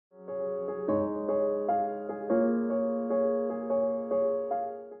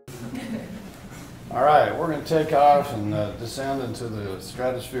All right, we're going to take off and descend into the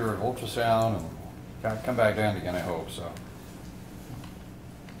stratosphere of ultrasound and come back down again, I hope. So,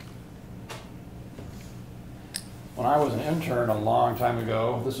 when I was an intern a long time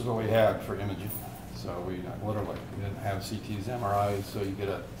ago, this is what we had for imaging. So we didn't have CTs, MRIs, so you get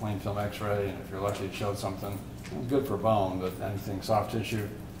a plain film X-ray, and if you're lucky, it showed something. It was good for bone, but anything soft tissue,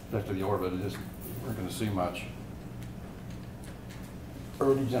 especially the orbit, you weren't going to see much.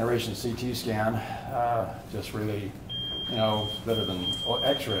 Early generation CT scan, just really, better than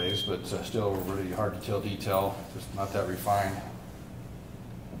X-rays, but still really hard to tell detail, just not that refined.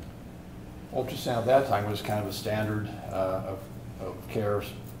 Ultrasound at that time was kind of a standard of care,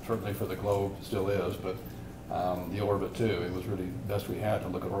 certainly for the globe, still is, but the orbit too. It was really the best we had to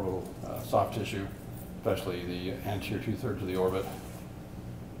look at orbital soft tissue, especially the anterior 2/3 of the orbit.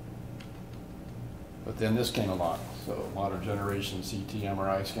 But then this came along, so modern generation CT,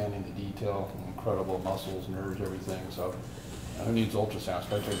 MRI scanning the detail, incredible muscles, nerves, everything. So who needs ultrasound,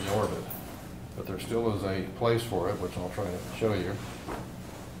 especially in the orbit? But there still is a place for it, which I'll try to show you.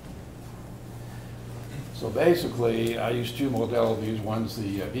 So basically, I use two modalities. One's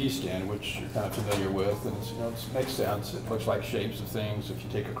the V-scan, which you're kind of familiar with, and it makes sense. It looks like shapes of things. If you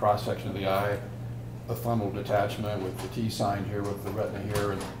take a cross-section of the eye, a fungal detachment with the T sign here, with the retina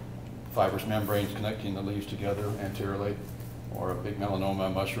here, and fibrous membranes connecting the leaves together anteriorly, or a big melanoma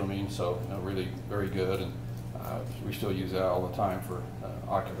mushrooming. So really very good, and we still use that all the time for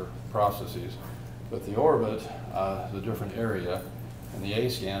ocular processes. But the orbit is a different area, and the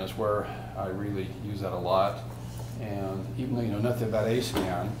A-scan is where I really use that a lot. And even though you know nothing about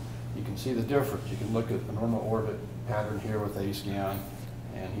A-scan, you can see the difference. You can look at the normal orbit pattern here with A-scan,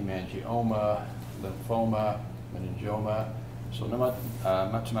 and hemangioma, lymphoma, meningioma. So not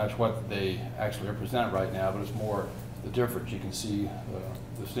so much what they actually represent right now, but it's more the difference. You can see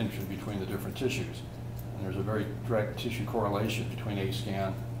the distinction between the different tissues. And there's a very direct tissue correlation between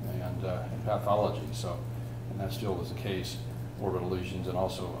A-scan and pathology. So, and that still is the case, orbital lesions and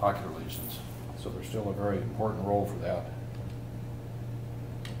also ocular lesions. So there's still a very important role for that.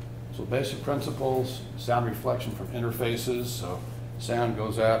 So basic principles, sound reflection from interfaces. So sound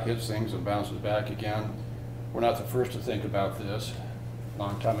goes out, hits things, and bounces back again. We're not the first to think about this. A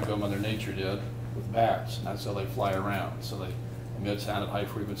long time ago, Mother Nature did with bats, and that's how they fly around. So they emit sound at high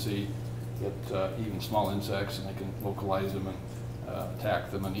frequency, hit even small insects, and they can localize them and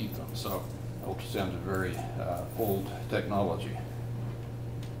attack them and eat them. So ultrasound is a very old technology.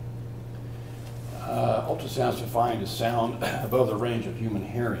 Ultrasound is defined as sound above the range of human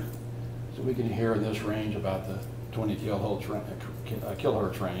hearing. So we can hear in this range about the 20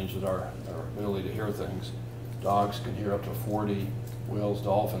 kilohertz range is our ability to hear things. Dogs can hear up to 40, whales,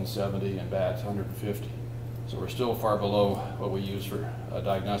 dolphins 70, and bats 150. So we're still far below what we use for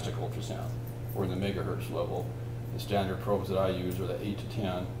diagnostic ultrasound. We're in the megahertz level. The standard probes that I use are the 8 to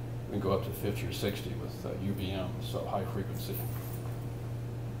 10. We can go up to 50 or 60 with UBM, so high frequency.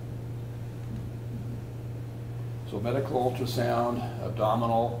 So medical ultrasound,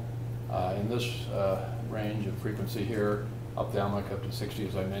 abdominal, in this range of frequency here, ophthalmic up to 60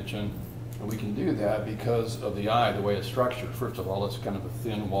 as I mentioned. And we can do that because of the eye, the way it's structured. First of all, it's kind of a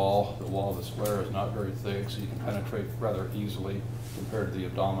thin wall. The wall of the sclera is not very thick, so you can penetrate rather easily compared to the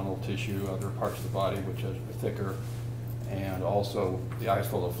abdominal tissue, other parts of the body which are thicker. And also the eye is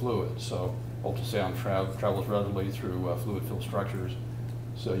full of fluid, so ultrasound travels readily through fluid-filled structures.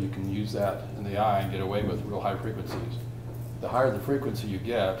 So you can use that in the eye and get away with real high frequencies. The higher the frequency you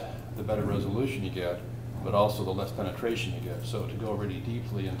get, the better resolution you get, but also the less penetration you get. So to go really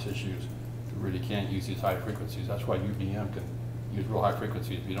deeply in tissues, you really can't use these high frequencies. That's why UBM can use real high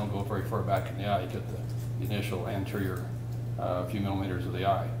frequencies. If you don't go very far back in the eye, you get the initial anterior few millimeters of the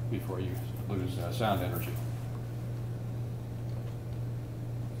eye before you lose sound energy.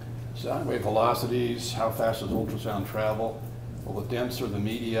 Sound wave velocities, how fast does ultrasound travel? Well, the denser the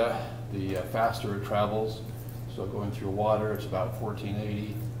media, the faster it travels. So going through water, it's about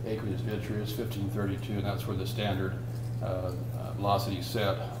 1480, aqueous vitreous, 1532, and that's where the standard velocity is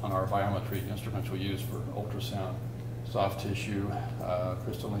set on our biometry instruments we use for ultrasound. Soft tissue,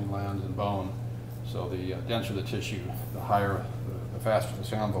 crystalline lens, and bone. So the denser the tissue, the higher, the faster the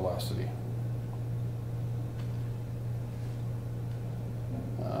sound velocity.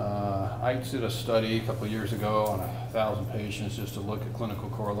 I did a study a couple of years ago on 1,000 patients just to look at clinical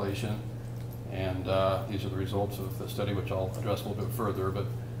correlation, and these are the results of the study, which I'll address a little bit further. But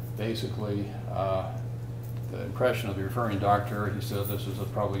basically, the impression of the referring doctor, he said this is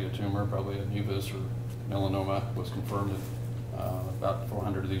probably a tumor, probably a nevus or melanoma, was confirmed in about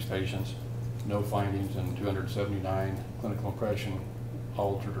 400 of these patients. No findings in 279. Clinical impression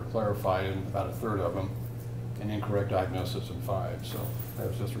altered or clarified in about a third of them, and incorrect diagnosis in 5. So that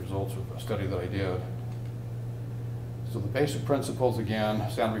was just the results of a study that I did. So the basic principles again: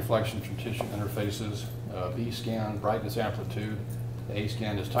 sound reflection from tissue interfaces, B scan, brightness amplitude, the A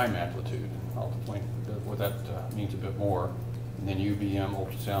scan is time amplitude. I'll explain what that means a bit more. And then UBM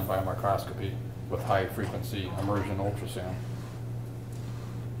ultrasound biomicroscopy with high frequency immersion ultrasound.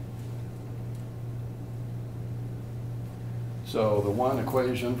 So the one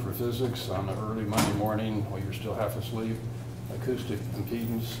equation for physics on an early Monday morning while you're still half asleep: acoustic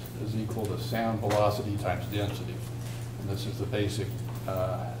impedance is equal to sound velocity times density. And this is the basic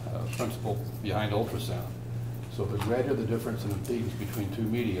principle behind ultrasound. So the greater the difference in impedance between two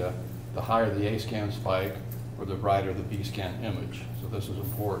media, the higher the A scan spike or the brighter the B scan image. So this is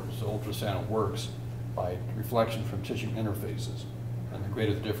important. So ultrasound works by reflection from tissue interfaces. And the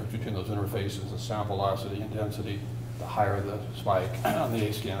greater the difference between those interfaces, the sound velocity and density, the higher the spike on the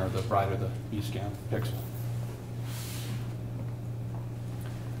A scan or the brighter the B scan pixel.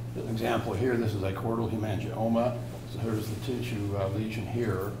 An example here, this is a chordal hemangioma. So here's the tissue lesion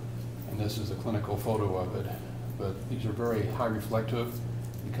here, and this is a clinical photo of it. But these are very high reflective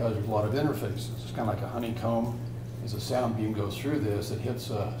because there's a lot of interfaces. It's kind of like a honeycomb. As a sound beam goes through this, it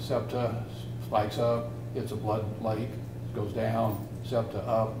hits a septa, spikes up, hits a blood lake, goes down, septa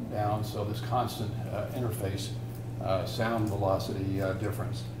up, down. So this constant interface sound velocity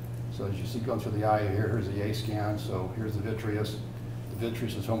difference. So as you see going through the eye here, here's the A scan. So here's the vitreous. The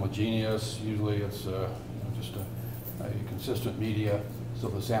vitreous is homogeneous. Usually it's just a consistent media, so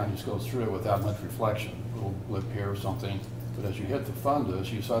the sound just goes through it without much reflection, a little blip here or something. But as you hit the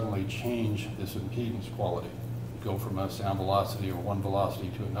fundus, you suddenly change this impedance quality. You go from a sound velocity or one velocity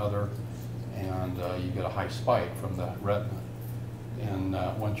to another, and you get a high spike from the retina. And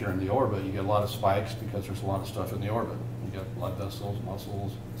once you're in the orbit, you get a lot of spikes because there's a lot of stuff in the orbit. You get blood vessels,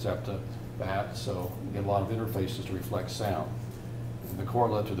 muscles, septa, fat, so you get a lot of interfaces to reflect sound. The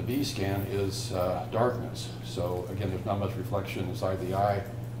correlate to the B scan is darkness. So again, there's not much reflection inside the eye,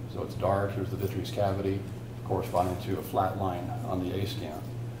 so it's dark. Here's the vitreous cavity corresponding to a flat line on the A scan.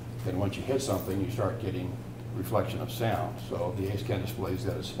 Then once you hit something, you start getting reflection of sound. So the A scan displays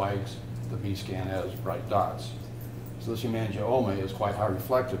that as spikes, the B scan as bright dots. So this hemangioma is quite high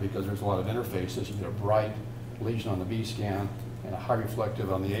reflective because there's a lot of interfaces. You get a bright lesion on the B scan and a high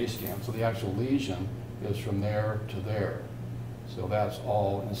reflective on the A scan. So the actual lesion is from there to there. So that's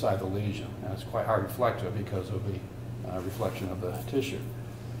all inside the lesion, and it's quite high reflective because of the reflection of the tissue.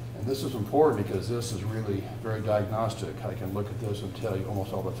 And this is important because this is really very diagnostic. I can look at this and tell you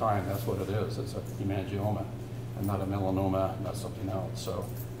almost all the time that's what it is. It's a hemangioma and not a melanoma, not something else. So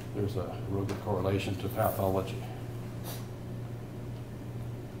there's a real good correlation to pathology.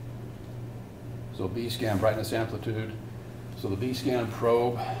 So B scan brightness amplitude. So the B scan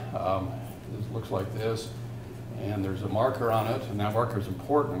probe looks like this. And there's a marker on it, and that marker is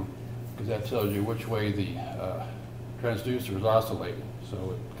important because that tells you which way the transducer is oscillating.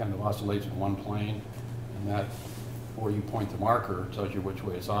 So it kind of oscillates in one plane, and that, where you point the marker, tells you which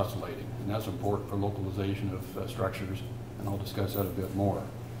way it's oscillating. And that's important for localization of structures, and I'll discuss that a bit more.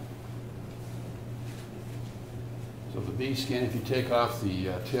 So the B scan, if you take off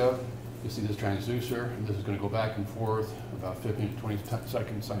the tip, you see this transducer, and this is going to go back and forth about 15 to 20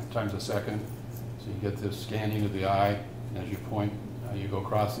 seconds times a second. So you get this scanning of the eye, and as you point, you go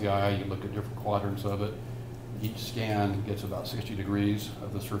across the eye, you look at different quadrants of it. Each scan gets about 60 degrees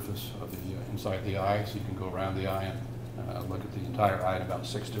of the surface of the inside the eye, so you can go around the eye and look at the entire eye in about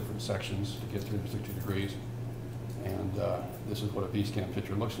 6 different sections to get 360 degrees. And this is what a B-scan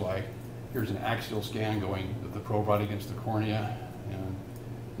picture looks like. Here's an axial scan going with the probe right against the cornea, and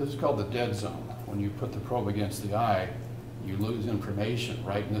this is called the dead zone. When you put the probe against the eye, you lose information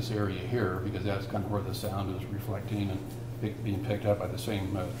right in this area here because that's kind of where the sound is reflecting and being picked up by the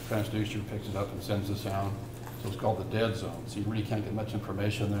same transducer, picks it up and sends the sound. So it's called the dead zone. So you really can't get much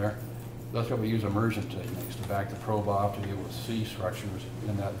information there. That's why we use immersion techniques to back the probe off to be able to see structures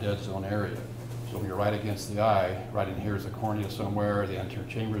in that dead zone area. So when you're right against the eye, right in here is the cornea somewhere, the anterior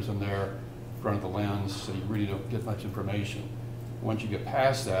chamber's in there, in front of the lens, so you really don't get much information. Once you get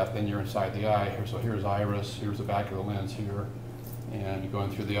past that, then you're inside the eye. So here's iris, here's the back of the lens here, and you're going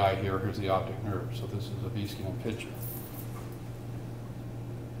through the eye here, here's the optic nerve. So this is a B-scan picture.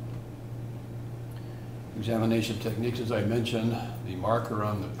 Examination techniques, as I mentioned, the marker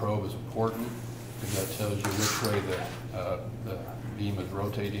on the probe is important because that tells you which way the beam is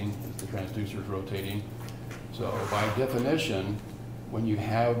rotating, if the transducer is rotating. So by definition, when you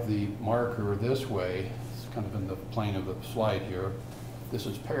have the marker this way, kind of in the plane of the slide here, This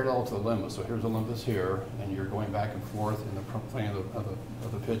is parallel to the limbus. So here's the limbus here, and you're going back and forth in the plane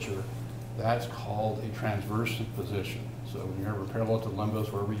of the picture. That's called a transverse position. So when you're parallel to the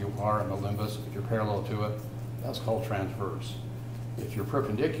limbus, wherever you are in the limbus, if you're parallel to it, that's called transverse. If you're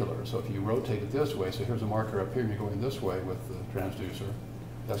perpendicular, so if you rotate it this way, so here's a marker up here, and you're going this way with the transducer,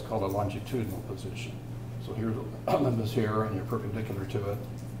 that's called a longitudinal position. So here's a limbus here, and you're perpendicular to it.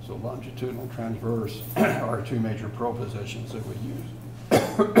 So longitudinal, transverse are two major probe positions that we use.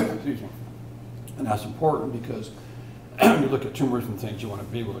 Excuse me. And that's important because when you look at tumors and things, you want to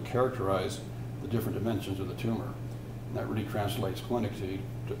be able to characterize the different dimensions of the tumor. And that really translates clinically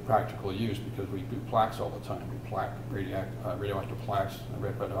to practical use because we do plaques all the time. We plaque radioactive plaques,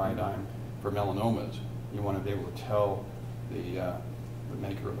 red iodine for melanomas. You want to be able to tell the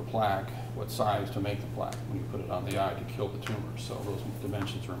maker of the plaque what size to make the plaque when you put it on the eye to kill the tumor. So those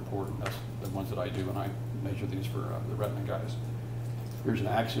dimensions are important. That's the ones that I do when I measure these for the retina guys. Here's an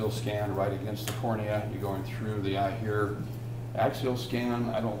axial scan right against the cornea. You're going through the eye here. Axial scan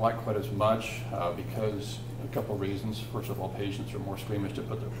I don't like quite as much because a couple of reasons. First of all, patients are more squeamish to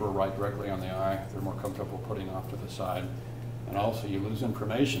put the fur right directly on the eye. They're more comfortable putting off to the side. And also you lose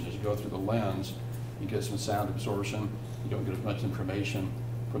information as you go through the lens. You get some sound absorption. You don't get as much information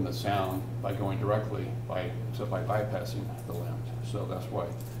from the sound by going directly, except by bypassing the lens. So that's why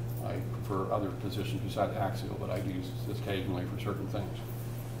I prefer other positions besides axial, but I use this occasionally for certain things.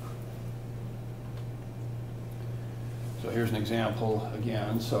 So here's an example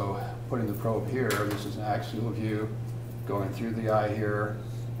again. So putting the probe here, this is an axial view going through the eye here.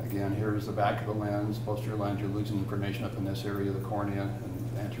 Again, here's the back of the lens, posterior lens. You're losing information up in this area of the cornea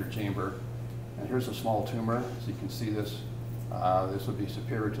and the anterior chamber. And here's a small tumor. So you can see this. This would be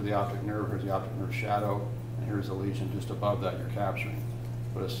superior to the optic nerve. Here's the optic nerve shadow, and here's a lesion just above that you're capturing.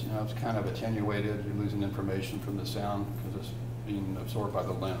 But it's, it's kind of attenuated. You're losing information from the sound because it's being absorbed by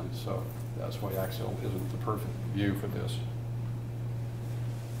the lens. So that's why axial isn't the perfect view for this.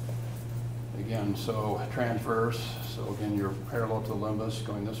 Again, so transverse. So again, you're parallel to the limbus,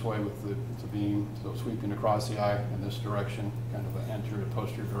 going this way with the beam, so sweeping across the eye in this direction, kind of an anterior to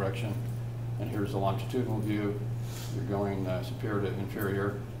posterior direction. And here's the longitudinal view. You're going superior to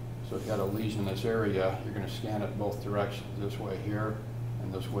inferior. So if you got a lesion in this area, you're going to scan it both directions, this way here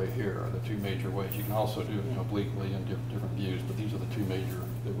and this way here are the two major ways. You can also do obliquely in different views, but these are the two major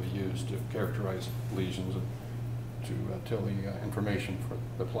that we use to characterize lesions and to tell the information for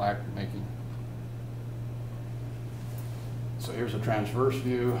the plaque making. So here's a transverse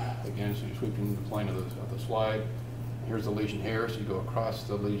view. Again, so you're sweeping the plane of the slide. Here's the lesion here, so you go across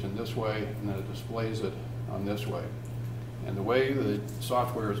the lesion this way, and then it displays it on this way. And the way the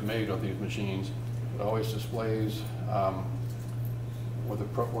software is made on these machines, it always displays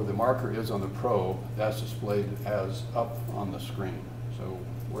where the marker is on the probe, that's displayed as up on the screen. So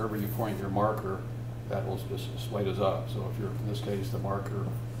wherever you point your marker, that will just display as up. So if you're, in this case, the marker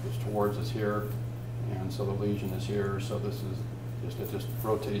is towards us here, and so the lesion is here, so this is it just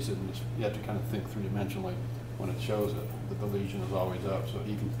rotates it, and you have to kind of think three-dimensionally when it shows it, that the lesion is always up. So if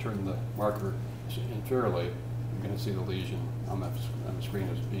you can turn the marker inferiorly, you're going to see the lesion on the screen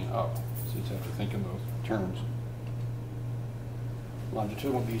as being up. So you just have to think in those terms.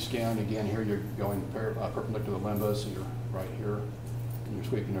 Longitudinal B scan, again, here you're going perpendicular to the limbus, so you're right here, and you're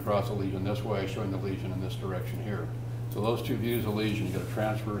sweeping across the lesion this way, showing the lesion in this direction here. So those two views of the lesion, you get a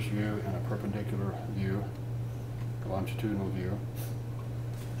transverse view and a perpendicular view, a longitudinal view.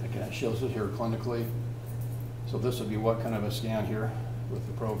 Again, it shows it here clinically. So this would be what kind of a scan here with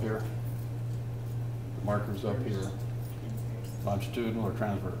the probe here? The marker's up here. Longitudinal or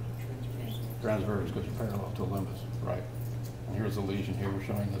transverse? Transverse, because you're parallel to the limbus, right? And here's the lesion here. We're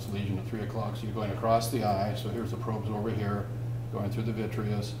showing this lesion at 3 o'clock. So you're going across the eye. So here's the probes over here, going through the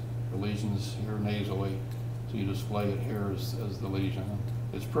vitreous. The lesion's here nasally. So you display it here as the lesion.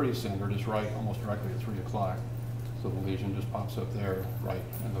 It's pretty centered. It's right almost directly at 3 o'clock. So the lesion just pops up there, right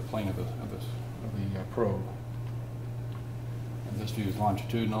in the plane of the probe. And this view is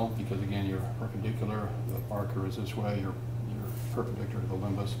longitudinal because, again, you're perpendicular. The marker is this way. You're perpendicular to the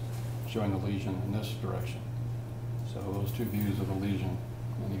limbus, showing the lesion in this direction. So those two views of the lesion.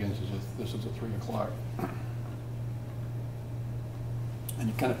 And again, this is at 3 o'clock. And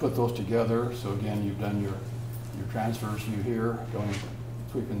you kind of put those together. So again, you've done your transverse view here,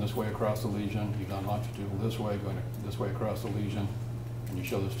 sweeping this way across the lesion. You've done longitudinal this way, going this way across the lesion. And you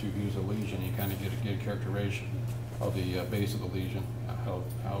show those two views of the lesion. You kind of get a good characterization of the base of the lesion,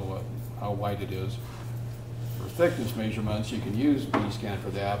 how wide it is. For thickness measurements, you can use B-scan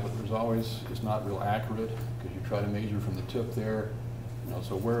for that, but it's not real accurate because you try to measure from the tip there.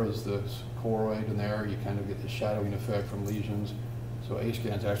 So where is the choroid in there? You kind of get the shadowing effect from lesions. So So A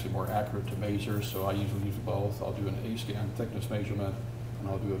scan is actually more accurate to measure, so I usually use both. I'll do an A scan thickness measurement, and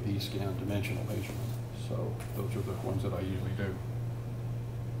I'll do a B scan dimensional measurement. So those are the ones that I usually do.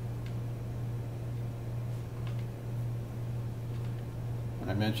 And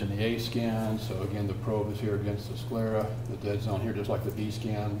I mentioned the A scan, so again the probe is here against the sclera, the dead zone here, just like the B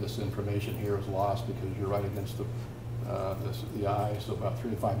scan. This information here is lost because you're right against the eye, so about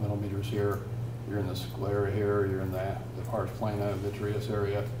 3 to 5 millimeters here. You're in the sclera here, you're in the pars plana, vitreous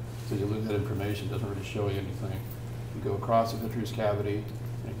area, so you lose that information, it doesn't really show you anything. You go across the vitreous cavity,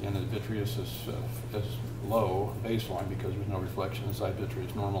 and again the vitreous is low baseline because there's no reflection inside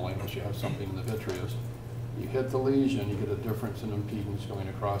vitreous normally unless you have something in the vitreous. You hit the lesion, you get a difference in impedance going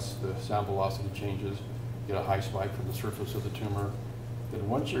across, the sound velocity changes, you get a high spike from the surface of the tumor. Then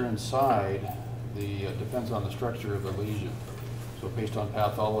once you're inside, depends on the structure of the lesion. So based on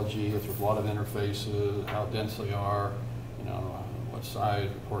pathology, if there's a lot of interfaces, how dense they are, you know, what size,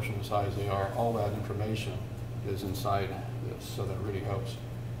 proportion of size they are, all that information is inside this, so that really helps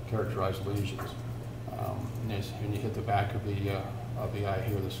characterize lesions. And you hit the back of the eye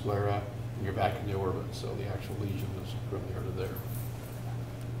here, the sclera, and you're back in the orbit, so the actual lesion is from there to there.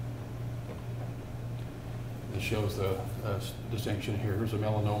 This shows the distinction here. Here's a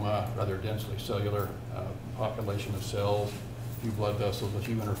melanoma, rather densely cellular population of cells, few blood vessels, a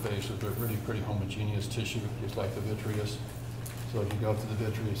few interfaces, but really pretty homogeneous tissue, just like the vitreous. So if you go to the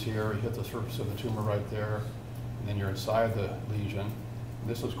vitreous here, you hit the surface of the tumor right there, and then you're inside the lesion.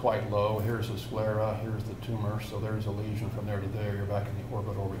 This is quite low. Here's the sclera, here's the tumor, so there's a lesion from there to there. You're back in the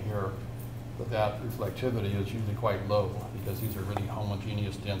orbit over here. But that reflectivity is usually quite low because these are really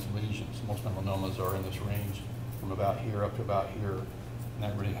homogeneous, dense lesions. Most melanomas are in this range from about here up to about here, and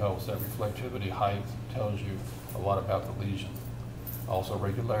that really helps. That reflectivity height tells you a lot about the lesion. Also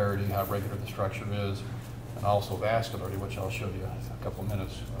regularity, how regular the structure is, and also vascularity, which I'll show you in a couple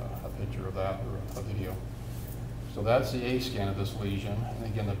minutes, a picture of that or a video. So that's the A scan of this lesion. And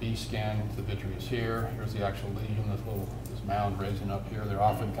again, the B scan, the vitreous here. Here's the actual lesion, this mound raising up here. They're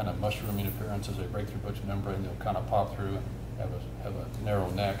often kind of mushrooming appearance as they break through Brooks membrane. They'll kind of pop through and have a narrow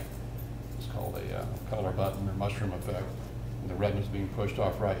neck. It's called a color button or mushroom effect. And the retina is being pushed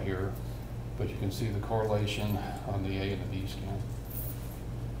off right here. But you can see the correlation on the A and the B scan.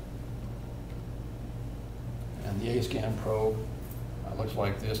 And the A scan probe looks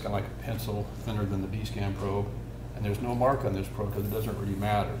like this, kind of like a pencil, thinner than the B scan probe. And there's no mark on this probe because it doesn't really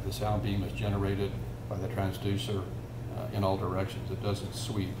matter. The sound beam is generated by the transducer in all directions. It doesn't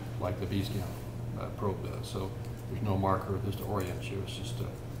sweep like the B scan probe does. So there's no marker just to orient you. It's just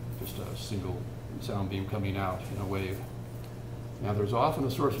a single sound beam coming out in a wave. Now there's often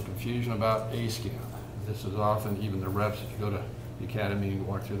a source of confusion about A scan. This is often even the reps, if you go to the academy and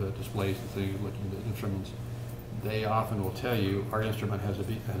walk through the displays and things, looking at the instruments, they often will tell you our instrument has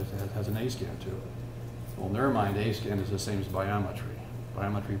an A scan to it. Well, in their mind, A scan is the same as biometry.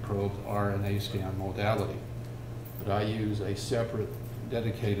 Biometry probes are an A scan modality, but I use a separate,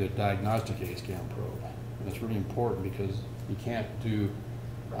 dedicated diagnostic A scan probe. And it's really important because you can't do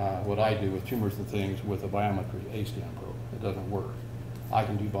what I do with tumors and things with a biometry A scan probe. It doesn't work. I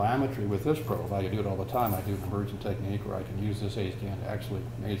can do biometry with this probe. I do it all the time. I do an immersion technique where I can use this A scan to actually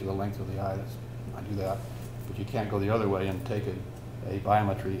measure the length of the eye. I do that. But you can't go the other way and take a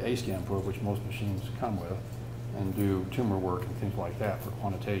biometry A scan probe, which most machines come with, and do tumor work and things like that for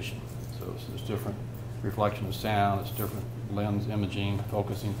quantitation. So it's different reflection of sound, it's different lens imaging,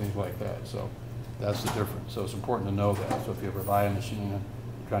 focusing, things like that. So that's the difference. So it's important to know that. So if you ever buy a machine and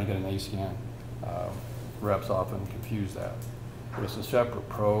you're trying to get an A scan, reps often confuse that. But it's a separate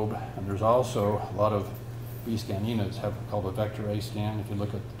probe, and there's also a lot of B scan units have called a vector A scan. If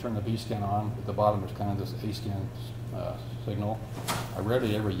you turn the B scan on, at the bottom there's kind of this A scan signal. I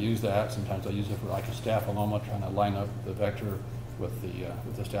rarely ever use that. Sometimes I use it for like a staphyloma, trying to line up the vector with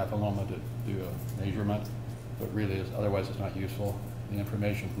the staphyloma to do a measurement. But really, otherwise it's not useful. The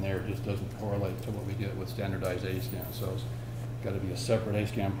information from there just doesn't correlate to what we get with standardized A scan. So it's got to be a separate A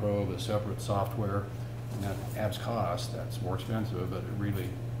scan probe, a separate software, and that adds cost. That's more expensive, but it really,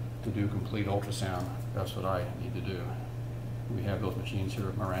 to do complete ultrasound, that's what I need to do. We have those machines here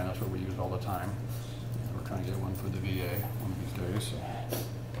at Marana, where we use it all the time. We're trying to get one for the VA one of these days.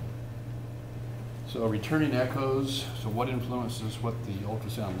 So returning echoes, so what influences what the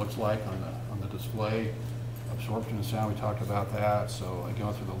ultrasound looks like on the display? Absorption of sound, we talked about that. So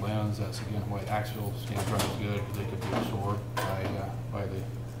going through the lens, that's again why axial scans aren't as good, because they could be absorbed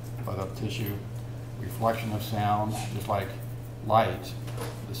by the tissue. Reflection of sound, just like light,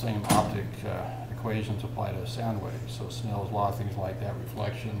 the same optic equations apply to sound waves. So Snell's law, things like that,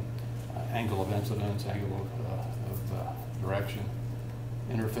 reflection, angle of incidence, angle of direction,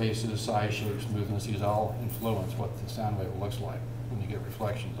 interfaces, size, shape, smoothness, these all influence what the sound wave looks like when you get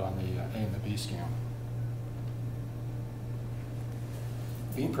reflections on the A and the B scan.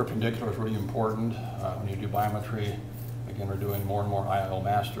 Being perpendicular is really important when you do biometry. Again, we're doing more and more IOL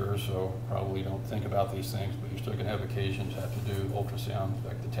masters, so probably don't think about these things, but you're still going to have occasions to have to do ultrasound,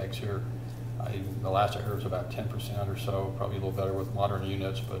 like the techs here. The last I heard was about 10% or so, probably a little better with modern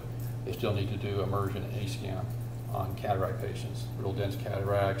units, but they still need to do immersion A scan on cataract patients. Real dense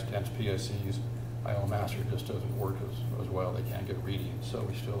cataracts, dense PSCs, IOL master just doesn't work as well. They can't get readings, so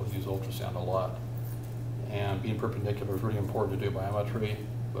we still use ultrasound a lot. And being perpendicular is really important to do biometry,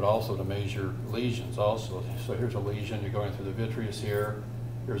 but also to measure lesions also. So here's a lesion, you're going through the vitreous here,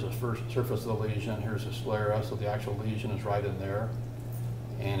 here's the first surface of the lesion, here's the sclera, so the actual lesion is right in there.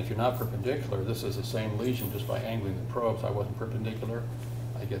 And if you're not perpendicular, this is the same lesion just by angling the probes. I wasn't perpendicular,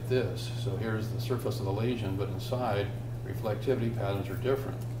 I get this. So here's the surface of the lesion, but inside, reflectivity patterns are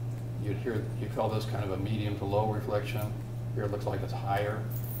different. You call this kind of a medium to low reflection. Here it looks like it's higher,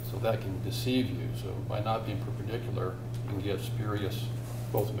 so that can deceive you. So by not being perpendicular, you can get spurious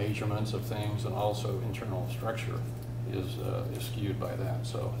both measurements of things and also internal structure is skewed by that.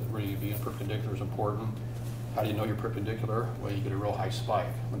 So really being perpendicular is important. How do you know you're perpendicular? Well, you get a real high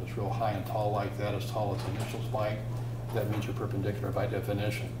spike. When it's real high and tall like that, as tall as the initial spike, that means you're perpendicular by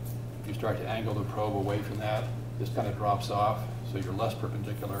definition. If you start to angle the probe away from that, this kind of drops off, so you're less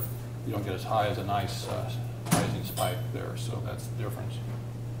perpendicular. You don't get as high as a nice rising spike there, so that's the difference.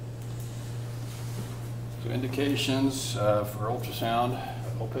 So indications for ultrasound,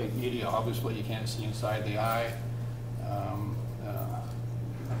 opaque media, obviously you can't see inside the eye.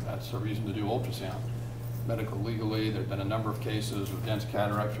 That's a reason to do ultrasound. Medical legally, there have been a number of cases of dense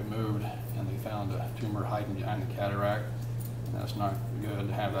cataracts removed and they found a tumor hiding behind the cataract. And that's not good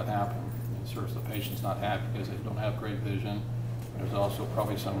to have that happen. It serves the patient's not happy because they don't have great vision. There's also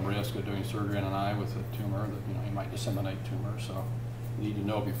probably some risk of doing surgery in an eye with a tumor that you might disseminate tumor. So you need to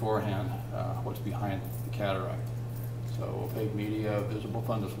know beforehand what's behind the cataract. So opaque media, visible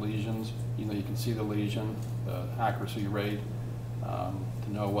fundus lesions, you can see the lesion, the accuracy rate,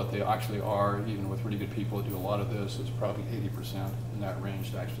 to know what they actually are, even with really good people who do a lot of this, it's probably 80% in that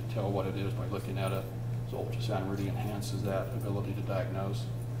range to actually tell what it is by looking at it. So ultrasound really enhances that ability to diagnose.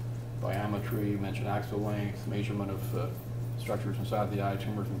 Biometry, mentioned axial length, measurement of structures inside the eye,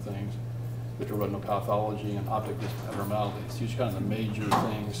 tumors and things, vitreoretinal pathology, and optic disc abnormalities. These are kind of the major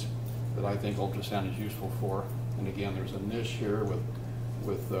things that I think ultrasound is useful for. And again, there's a niche here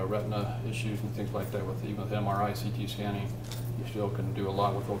with retina issues and things like that. Even with MRI, CT scanning, you still can do a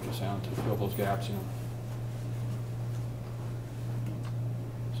lot with ultrasound to fill those gaps in.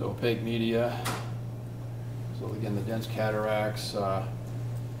 So opaque media. So again, the dense cataracts.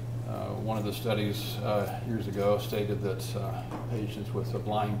 One of the studies years ago stated that patients with a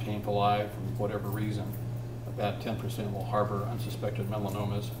blind, painful eye, from whatever reason, about 10% will harbor unsuspected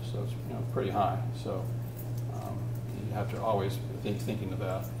melanomas. So it's pretty high. So you have to always thinking of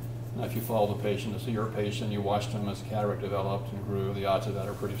that. Now, if you follow the patient, this is your patient, you watched them as cataract developed and grew, the odds of that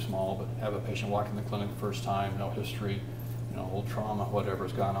are pretty small, but have a patient walk in the clinic the first time, no history, old trauma,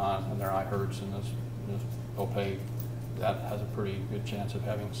 whatever's gone on, and their eye hurts and is opaque, that has a pretty good chance of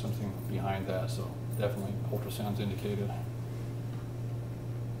having something behind that, so definitely ultrasound's indicated.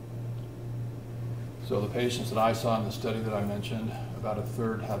 So the patients that I saw in the study that I mentioned, about a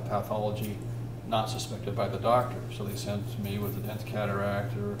third had pathology not suspected by the doctor. So they sent to me with a dense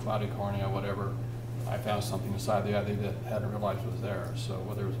cataract or cloudy cornea, whatever. I found something inside the eye they hadn't realized was there. So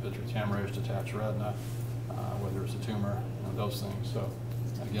whether it was vitreous hemorrhage, detached retina, whether it was a tumor, those things. So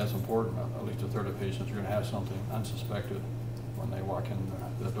again, it's important. At least a third of patients are going to have something unsuspected when they walk in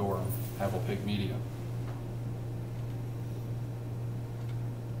the door and have opaque media.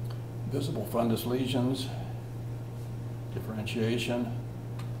 Visible fundus lesions, differentiation.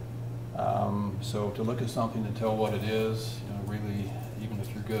 So to look at something to tell what it is, really, even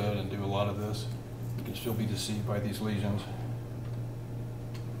if you're good and do a lot of this, you can still be deceived by these lesions.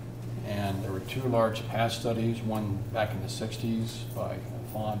 And there were two large past studies, one back in the 60s by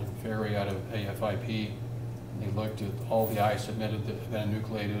Fond and Ferry out of AFIP. And they looked at all the eyes submitted that had been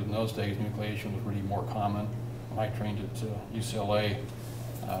enucleated. In those days, enucleation was really more common. When I trained at UCLA,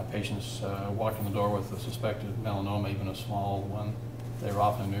 patients walked in the door with a suspected melanoma, even a small one. They were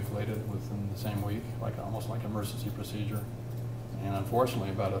often enucleated within the same week, almost like an emergency procedure. And unfortunately,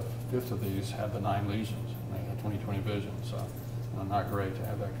 about a fifth of these had benign lesions, and they had 20/20 vision. So, not great to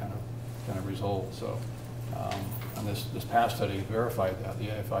have that kind of result. So, and this past study verified that. The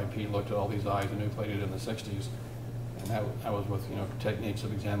AFIP looked at all these eyes enucleated in the 60s, and that was with techniques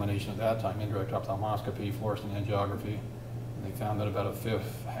of examination at that time: indirect ophthalmoscopy, fluorescent angiography, and they found that about a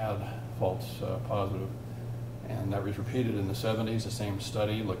fifth had false positive. And that was repeated in the 70s. The same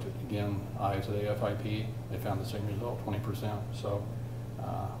study looked at, again, eyes at AFIP. They found the same result, 20%. So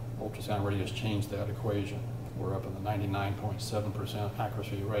ultrasound really has changed that equation. We're up in the 99.7%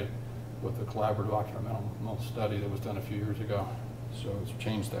 accuracy rate with the collaborative ocular melanoma study that was done a few years ago. So it's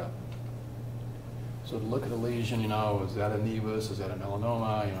changed that. So to look at a lesion, you know, is that a nevus, is that a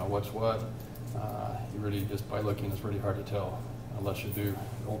melanoma, you know, what's what? You really, just by looking, it's really hard to tell unless you do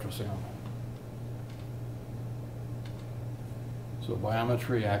ultrasound. So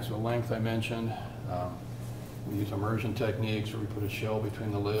biometry, axial length I mentioned. We use immersion techniques where we put a shell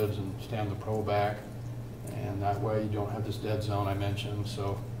between the lids and stand the probe back. And that way you don't have this dead zone I mentioned.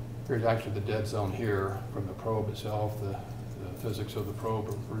 So here's actually the dead zone here from the probe itself, the physics of the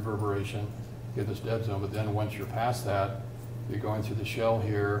probe, reverberation, you get this dead zone. But then once you're past that, you're going through the shell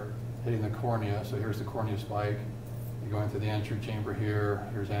here, hitting the cornea. So here's the cornea spike. You're going through the anterior chamber here.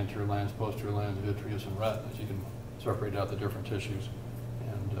 Here's anterior lens, posterior lens, vitreous, and retinas. You can separate out the different tissues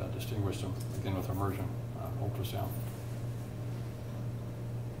and distinguish them, again, with immersion ultrasound.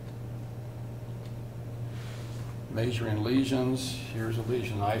 Measuring lesions. Here's a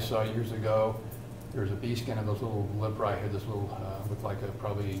lesion I saw years ago. There's a B scan of those little lip right here, this little, looked like a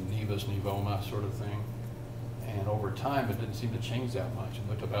probably nevus, nevoma sort of thing. And over time, it didn't seem to change that much. It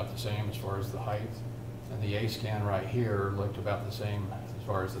looked about the same as far as the height. And the A scan right here looked about the same as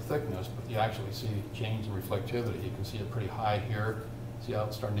far as the thickness, but you actually see change in reflectivity. You can see it pretty high here. See how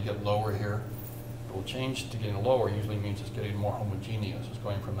it's starting to get lower here? It will change to getting lower usually means it's getting more homogeneous. It's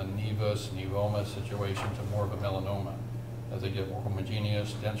going from a nevus, nevoma situation to more of a melanoma. As they get more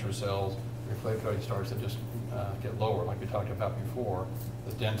homogeneous, denser cells, reflectivity starts to just get lower, like we talked about before.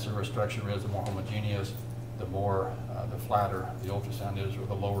 The denser a structure is, the more homogeneous, the more, the flatter the ultrasound is, or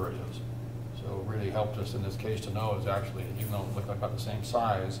the lower it is. So it really helped us in this case to know is actually, even though it looked like about the same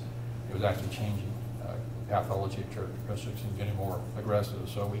size, it was actually changing pathology characteristics and getting more aggressive.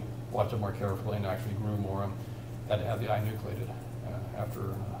 So we watched it more carefully and actually grew more and had to have the eye nucleated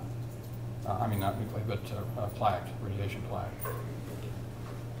after, I mean not nucleated, but plaqued, radiation plaque.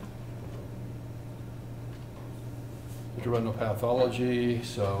 Retinal pathology,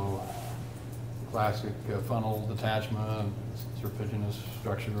 so classic funnel detachment, serpiginous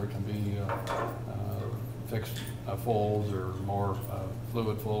structure. It can be fixed folds or more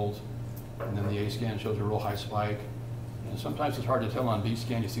fluid folds. And then the A scan shows a real high spike. And sometimes it's hard to tell on B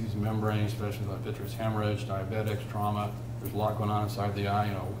scan. You see these membranes, especially like vitreous hemorrhage, diabetics, trauma. There's a lot going on inside the eye.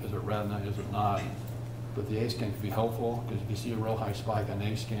 You know, is it retina? Is it not? But the A scan can be helpful because if you see a real high spike on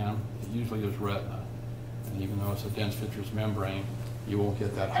A scan, it usually is retina. And even though it's a dense vitreous membrane, you won't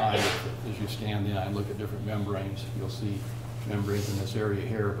get that high as you scan the eye and look at different membranes. You'll see membranes in this area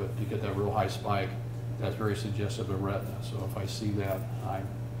here, but you get that real high spike. That's very suggestive of retina. So if I see that, I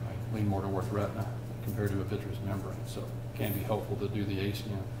lean more towards retina compared to a vitreous membrane. So it can be helpful to do the A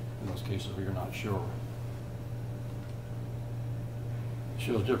scan in those cases where you're not sure. It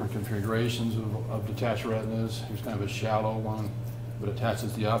shows different configurations of detached retinas. Here's kind of a shallow one, but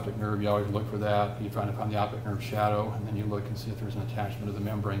attaches the optic nerve. You always look for that. You try to find the optic nerve shadow, and then you look and see if there's an attachment of the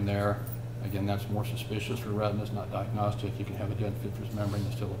membrane there. Again, that's more suspicious for retinas, not diagnostic. You can have a dense vitreous membrane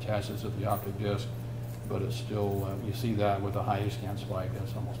that still attaches to the optic disc, but it's still, you see that with a high A scan spike,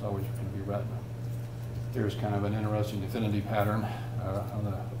 that's almost always going to be retina. Here's kind of an interesting affinity pattern on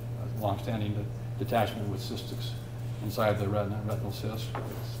the long-standing detachment with cystics inside the retinal cyst.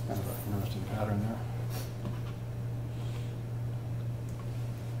 It's kind of an interesting pattern there.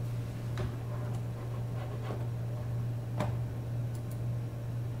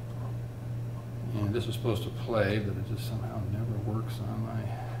 And this is supposed to play, but it just somehow never works on my...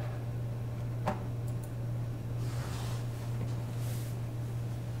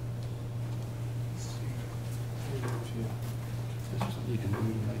 This is what you can do to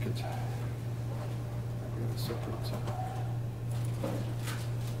make it separate.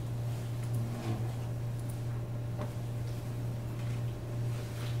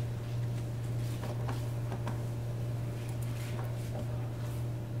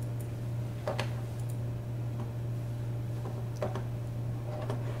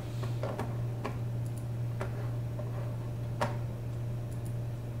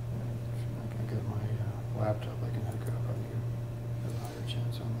 Laptop, I can hook it up. I think there's a higher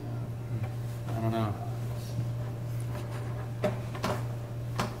chance on that. I don't know.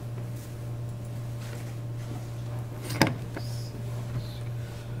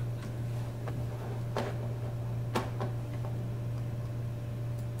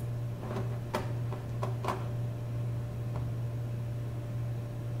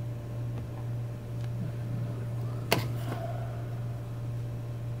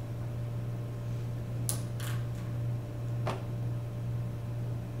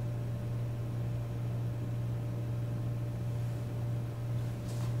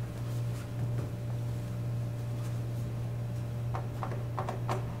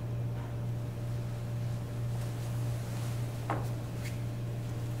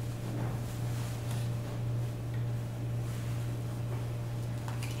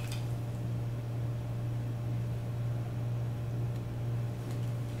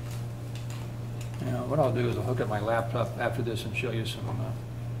 What I'll do is I'll hook up my laptop after this and show you some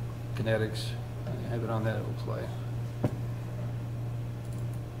kinetics. I have it on that, it will play.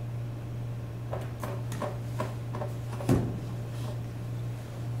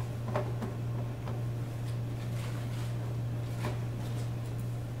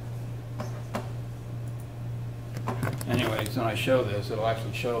 Anyways, when I show this, it'll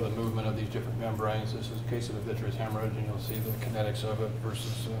actually show the movement of these different membranes. This is a case of a vitreous hemorrhage, and you'll see the kinetics of it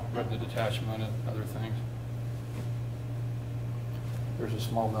versus retina detachment and other things. There's a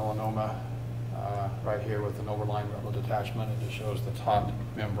small melanoma right here with an overlying retinal detachment. It just shows the top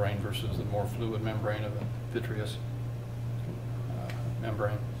membrane versus the more fluid membrane of the vitreous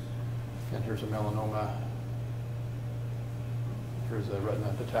membrane. And here's a melanoma. Here's the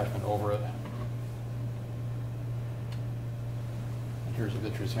retina detachment over it. Here's a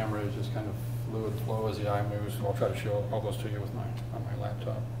vitreous hemorrhage, just kind of fluid flow as the eye moves. So I'll try to show all those to you with on my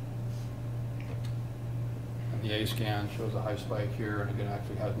laptop. And the A scan shows a high spike here, and again,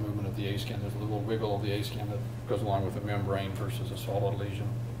 actually has movement of the A scan. There's a little wiggle of the A scan that goes along with the membrane versus a solid lesion.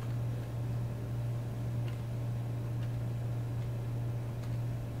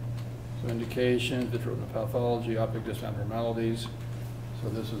 So indication, vitreous pathology, optic disc abnormalities. So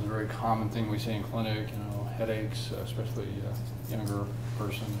this is a very common thing we see in clinic, headaches, especially younger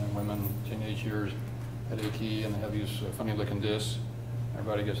person and women, teenage years, headachy, and they have these funny looking discs.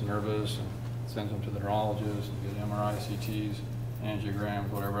 Everybody gets nervous and sends them to the neurologist, and get MRI, CTs, angiograms,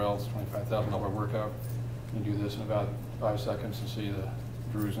 whatever else, $25,000 workup. You do this in about 5 seconds to see the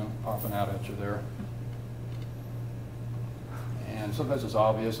drusen popping out at you there. And sometimes it's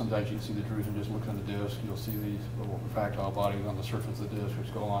obvious, sometimes you can see the drusen just looking at the disc. You'll see these little refractile bodies on the surface of the disc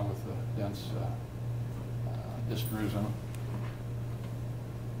which go along with the dense disc drusen.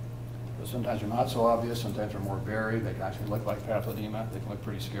 But sometimes they're not so obvious, sometimes they're more buried. They can actually look like papilledema. They can look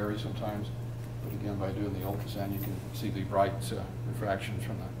pretty scary sometimes. But again, by doing the ultrasound, you can see the bright refractions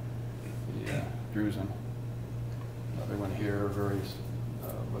from the drusen. Another one here, very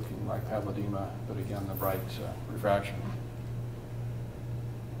looking like papilledema, but again, the bright refraction.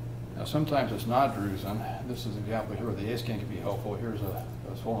 Now, sometimes it's not drusen. This is an example here where the A scan can be helpful. Here's a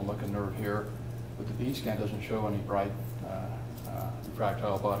swollen looking nerve here, but the B scan doesn't show any bright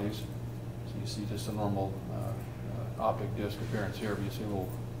refractile bodies. So you see just a normal optic disc appearance here, but you see a little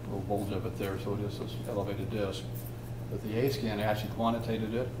bulge of it there, so it is this elevated disc. But the A scan actually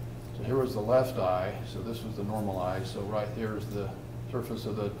quantitated it. So here was the left eye, so this was the normal eye. So right here is the surface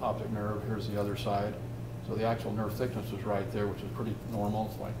of the optic nerve. Here's the other side. So the actual nerve thickness was right there, which is pretty normal.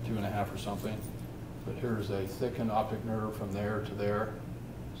 It's like 2.5 or something. But here's a thickened optic nerve from there to there,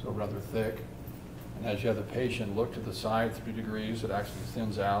 so rather thick. And as you have the patient look to the side 3 degrees, it actually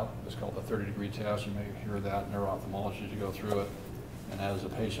thins out. It's called the 30-degree test. You may hear that in neuro-ophthalmology as you go through it. And as the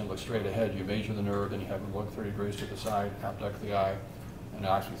patient looks straight ahead, you measure the nerve, then you have them look 30 degrees to the side, abduct the eye, and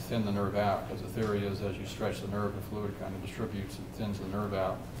actually thin the nerve out. Because the theory is as you stretch the nerve, the fluid kind of distributes and thins the nerve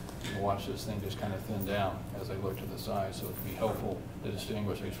out. You watch this thing just kind of thin down as they look to the side, so it can be helpful to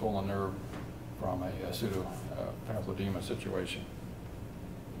distinguish a swollen nerve from a pseudo papilledema situation.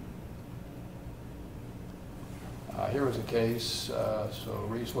 Here was a case. So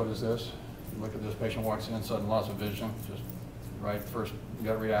Reese, what is this? You look at this patient walks in, sudden loss of vision, just right first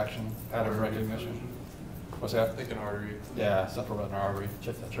gut reaction, pattern recognition. What's that? Thickened artery. Yeah, central retinal artery.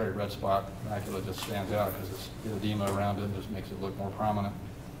 Check that cherry red spot. Macula just stands out because it's edema around it, just makes it look more prominent.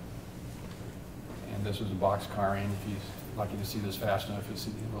 And this is a box carring. If you're lucky to see this fast enough, you'll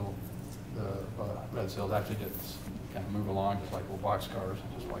see the little red cells actually get kind of move along just like little box cars,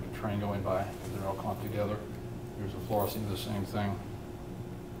 just like a train going by. They're all clumped together. Here's a fluorescein, the same thing.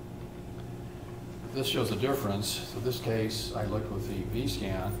 This shows the difference. So this case, I looked with the V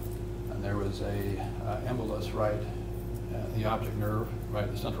scan, and there was a embolus right at the optic nerve, right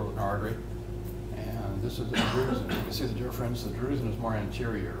at the central retinal artery. And this is the drusen. You can see the difference. The drusen is more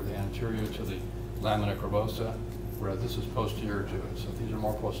anterior, the anterior to the lamina corbosa, where this is posterior to it. So these are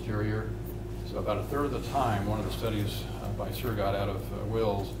more posterior. So about a third of the time, one of the studies by Surgat out of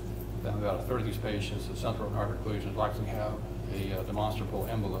Wills, then about a third of these patients, the central retinal artery occlusions likely have a demonstrable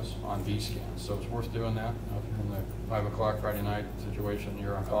embolus on V scans. So it's worth doing that. If you're in the 5 o'clock Friday night situation,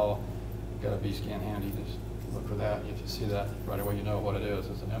 you're on call, you've got a V scan handy, just look for that. If you see that right away, you know what it is.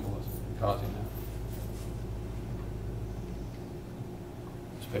 It's an embolus causing that.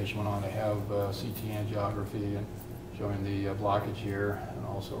 Patient went on to have CT angiography and showing the blockage here, and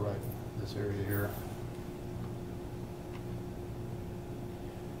also right in this area here.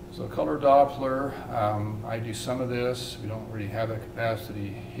 So color Doppler, I do some of this. We don't really have that capacity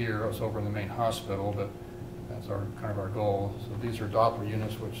here. It's over in the main hospital, but that's kind of our goal. So these are Doppler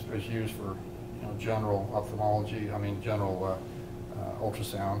units, which is used for general ophthalmology. General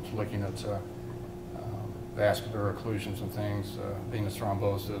ultrasound, looking at vascular occlusions and things, venous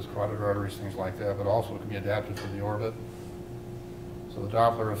thrombosis, carotid arteries, things like that. But also it can be adapted for the orbit. So the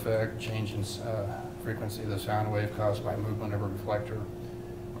Doppler effect, change in frequency of the sound wave caused by movement of a reflector.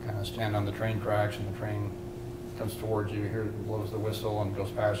 Kind of stand on the train tracks and the train comes towards you, you hear it blows the whistle and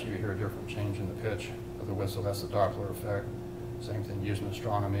goes past you, you hear a different change in the pitch of the whistle. That's the Doppler effect. Same thing used in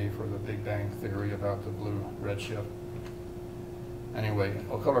astronomy for the Big Bang theory about the blue redshift. Anyway,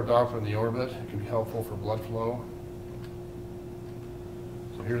 ocular Doppler in the orbit, it can be helpful for blood flow.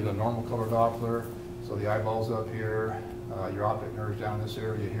 So here's a normal color Doppler. So the eyeball's up here, your optic nerve's down in this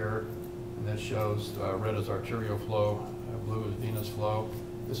area here, and this shows red is arterial flow, blue is venous flow.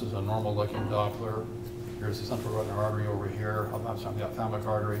 This is a normal looking Doppler. Here's the central retinal artery over here. I'm sorry, the ophthalmic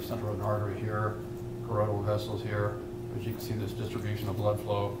artery, central retinal artery here, carotid vessels here. But you can see this distribution of blood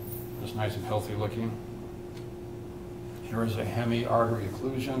flow, just nice and healthy looking. Here is a hemi-artery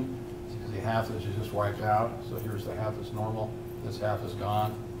occlusion. The half is just wiped out. So here's the half that's normal. This half is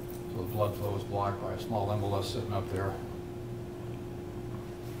gone. So the blood flow is blocked by a small embolus sitting up there.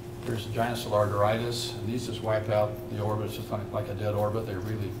 Here's giant cell arteritis, and these just wipe out the orbit. It's just like a dead orbit. They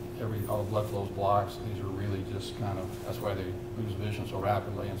really, all the blood flow is blocked. So these are really just kind of, that's why they lose vision so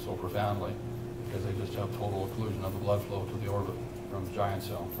rapidly and so profoundly, because they just have total occlusion of the blood flow to the orbit from giant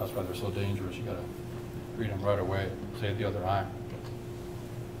cell. That's why they're so dangerous. You got to treat them right away, save the other eye.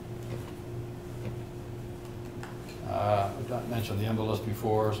 I mentioned the embolus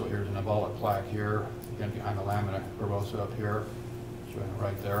before, so here's an embolic plaque here, again behind the lamina porosa up here. Showing it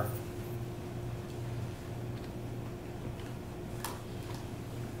right there.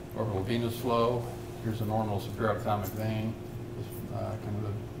 Orbital venous flow. Here's a normal superior ophthalmic vein. Kind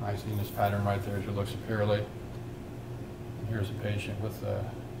of a nice venous pattern right there as you look superiorly. And here's a patient with a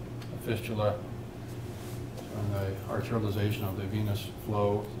fistula. And the arterialization of the venous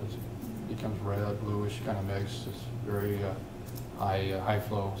flow becomes red, bluish, kind of mixed. It's very high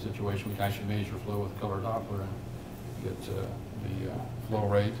flow situation. We can actually measure flow with color Doppler and get the flow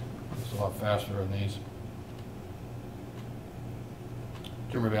rate. It's a lot faster in these.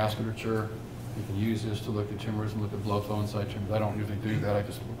 Tumor vasculature, you can use this to look at tumors and look at blood flow inside tumors. I don't usually do that. I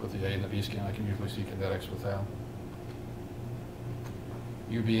just look with the A and the B scan. I can usually see kinetics with that.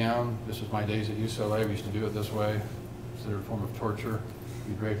 UVM, this is my days at UCLA. We used to do it this way. Considered a form of torture.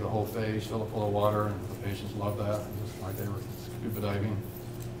 You drape the whole face, fill it full of water, and the patients love that. Just like they were scuba diving.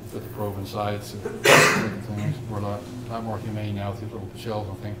 Put the probe inside, it's things. We're a lot more humane now with these little shells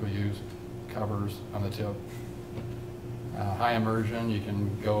and things we use, covers on the tip. High immersion, you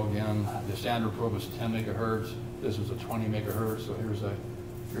can go again. The standard probe is 10 megahertz. This is a 20 megahertz. So here's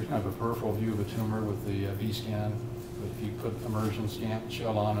kind of a peripheral view of a tumor with the V scan. But if you put immersion scan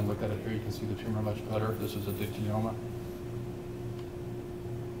shell on and look at it here, you can see the tumor much better. This is a dictyoma.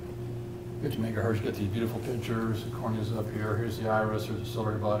 50 megahertz, get these beautiful pictures. The cornea is up here. Here's the iris. There's the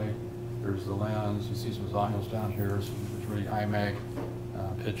ciliary body. There's the lens. You see some zonules down here. Some really high mag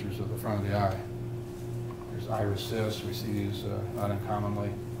pictures of the front of the eye. There's iris cysts. We see these not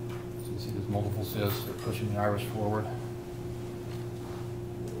uncommonly. So you see these multiple cysts. They're pushing the iris forward.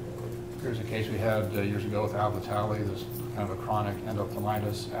 Here's a case we had years ago with Al Vitale. This kind of a chronic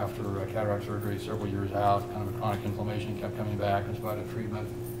endophthalmitis after cataract surgery, several years out. Kind of a chronic inflammation kept coming back in spite of treatment.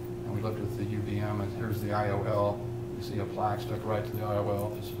 And we looked at the UVM, and here's the IOL. You see a plaque stuck right to the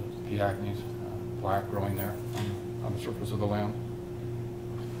IOL. This is P. acnes plaque growing there on the surface of the limb.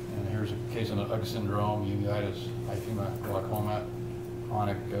 And here's a case of an UG syndrome, uveitis, hyphema, glaucoma,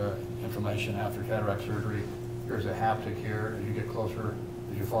 chronic inflammation after cataract surgery. Here's a haptic here. As you get closer,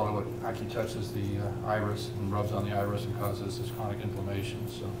 as you follow it, actually touches the iris and rubs on the iris and causes this chronic inflammation.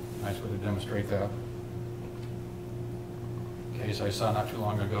 So nice way to demonstrate that. Case I saw not too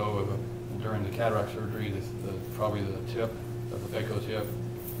long ago during the cataract surgery, probably the tip of the phaco tip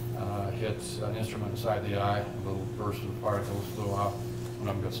hits an instrument inside the eye. A little burst of particles flew off. One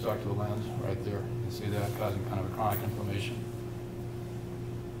of them got stuck to the lens right there. You can see that causing kind of a chronic inflammation.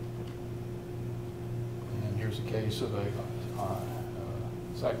 And here's a case of a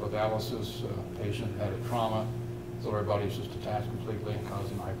cyclodialysis patient had a trauma. The lower body was just detached completely,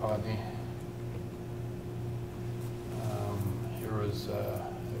 causing hypotony.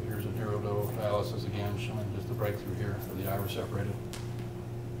 Here's a neurodialysis again, showing just the breakthrough here of the iris separated.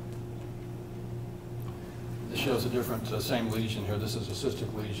 This shows a different, same lesion here. This is a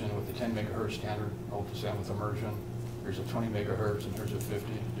cystic lesion with the 10 megahertz standard ultrasound with immersion. Here's a 20 megahertz and here's a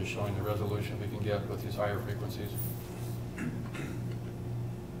 50, just showing the resolution we can get with these higher frequencies.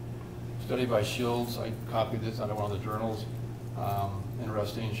 Study by Shields, I copied this out of one of the journals.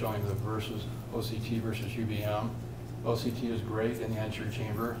 Interesting, showing the versus OCT versus UVM. OCT is great in the anterior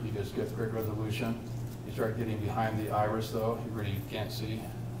chamber. You just get great resolution. You start getting behind the iris though, you really can't see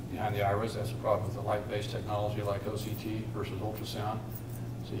behind the iris. That's a problem with the light-based technology like OCT versus ultrasound.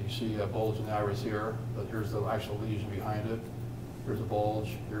 So you see a bulge in the iris here, but here's the actual lesion behind it. Here's a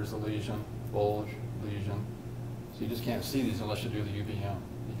bulge, here's the lesion, bulge, lesion. So you just can't see these unless you do the UVM.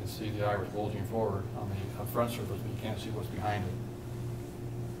 You can see the iris bulging forward on the front surface, but you can't see what's behind it.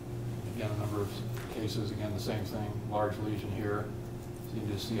 Again, a number of cases, again, the same thing, large lesion here. So you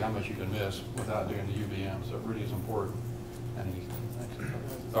can just see how much you can miss without doing the UVM, so it really is important. And he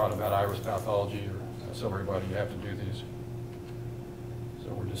thought about iris pathology, or so everybody, you have to do these. So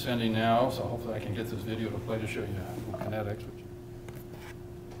we're descending now, so hopefully I can get this video to play to show you kinetics.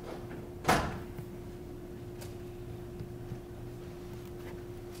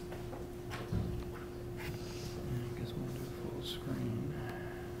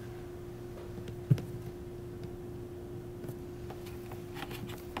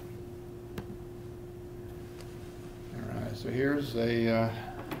 So here's a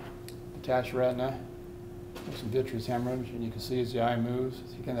detached retina with some vitreous hemorrhage, and you can see as the eye moves,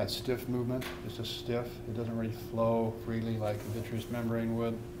 again, that stiff movement, it's just stiff. It doesn't really flow freely like a vitreous membrane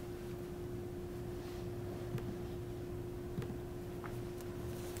would.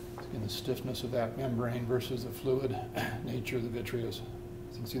 Again, the stiffness of that membrane versus the fluid nature of the vitreous.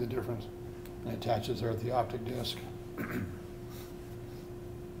 You can see the difference. And it attaches there at the optic disc.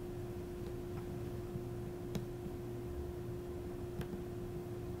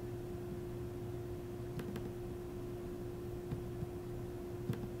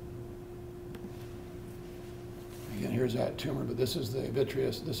 Again, here's that tumor, but this is the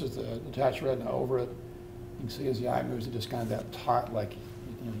vitreous, this is the detached retina over it. You can see as the eye moves, it just kind of that taut, like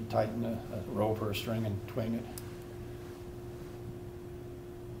you tighten a rope or a string and twing it.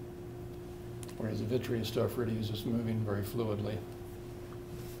 Whereas the vitreous stuff really is just moving very fluidly.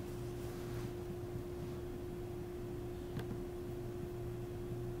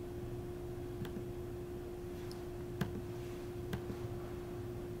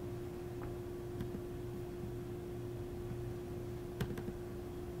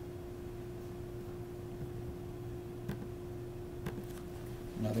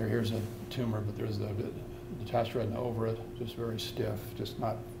 Now here's a tumor, but there's the detached retina over it, just very stiff, just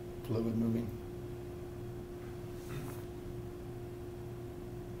not fluid moving.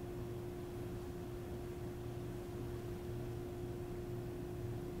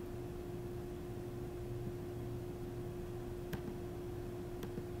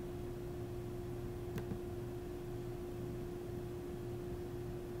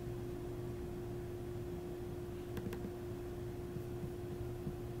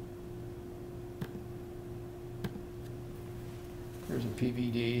 Here's a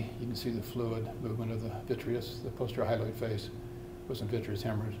PVD. You can see the fluid movement of the vitreous, the posterior hyaloid face with some vitreous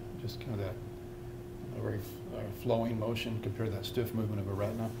hemorrhage, just kind of that very flowing motion compared to that stiff movement of a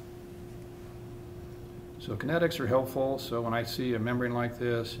retina. So kinetics are helpful. So when I see a membrane like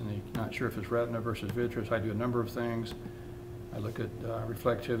this and you're not sure if it's retina versus vitreous, I do a number of things. I look at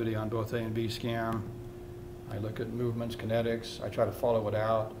reflectivity on both A and B scan. I look at movements, kinetics. I try to follow it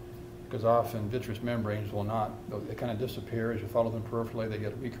out, because often vitreous membranes will not, they kind of disappear as you follow them peripherally. They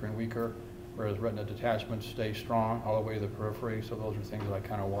get weaker and weaker, whereas retina detachments stay strong all the way to the periphery. So those are things that I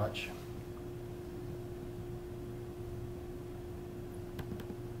kind of watch.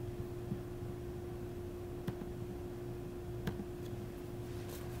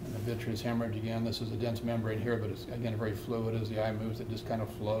 And the vitreous hemorrhage, again, this is a dense membrane here, but it's, again, very fluid. As the eye moves, it just kind of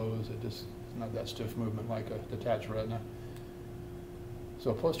flows. It's not that stiff movement like a detached retina.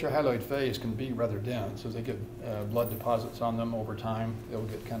 So posterior hyaloid phase can be rather dense. As they get blood deposits on them over time, they'll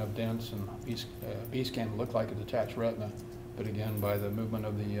get kind of dense, and B-scan will look like a detached retina. But again, by the movement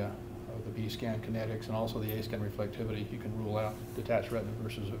of the B-scan kinetics and also the A-scan reflectivity, you can rule out detached retina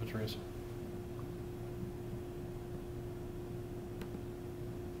versus vitreous.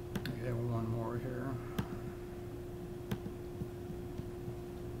 Okay, one more here.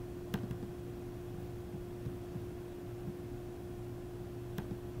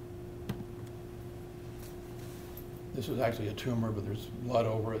 This is actually a tumor, but there's blood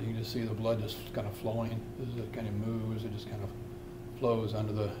over it. You can just see the blood just kind of flowing. As it kind of moves, it just kind of flows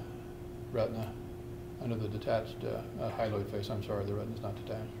under the retina, under the detached hyaloid face. I'm sorry, the retina's not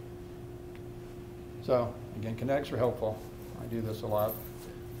detached. So again, kinetics are helpful. I do this a lot.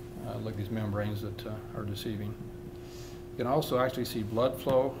 Look at these membranes that are deceiving. You can also actually see blood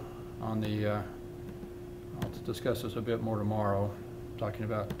flow on the, I'll discuss this a bit more tomorrow, talking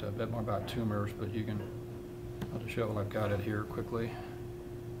about a bit more about tumors, but you can, I'll just show I've got it here quickly.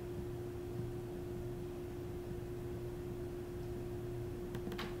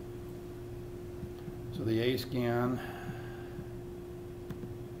 So the A scan,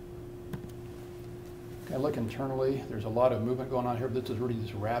 kind of look internally, there's a lot of movement going on here. This is really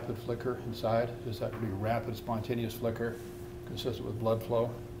this rapid flicker inside, just that really rapid spontaneous flicker consistent with blood flow.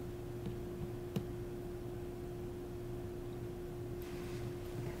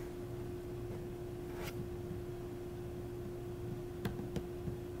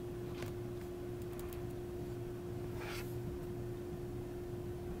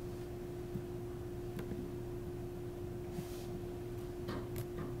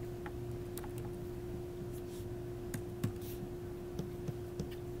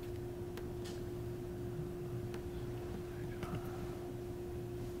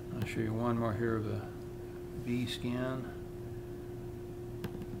 I'll show you one more here of the B scan.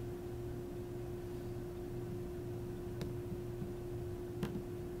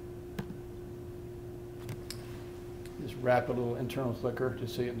 This rapid little internal flicker,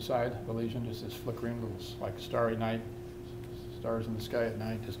 just see it inside the lesion, just this flickering little, like starry night, stars in the sky at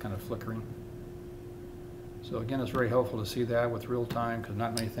night, just kind of flickering. So again, it's very helpful to see that with real time, because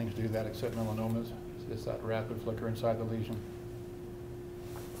not many things do that except melanomas. It's that rapid flicker inside the lesion.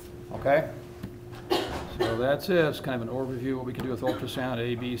 Okay, so that's it. It's kind of an overview of what we can do with ultrasound,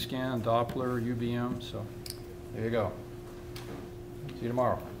 A/B scan, Doppler, UBM. So there you go. See you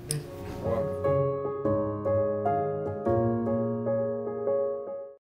tomorrow.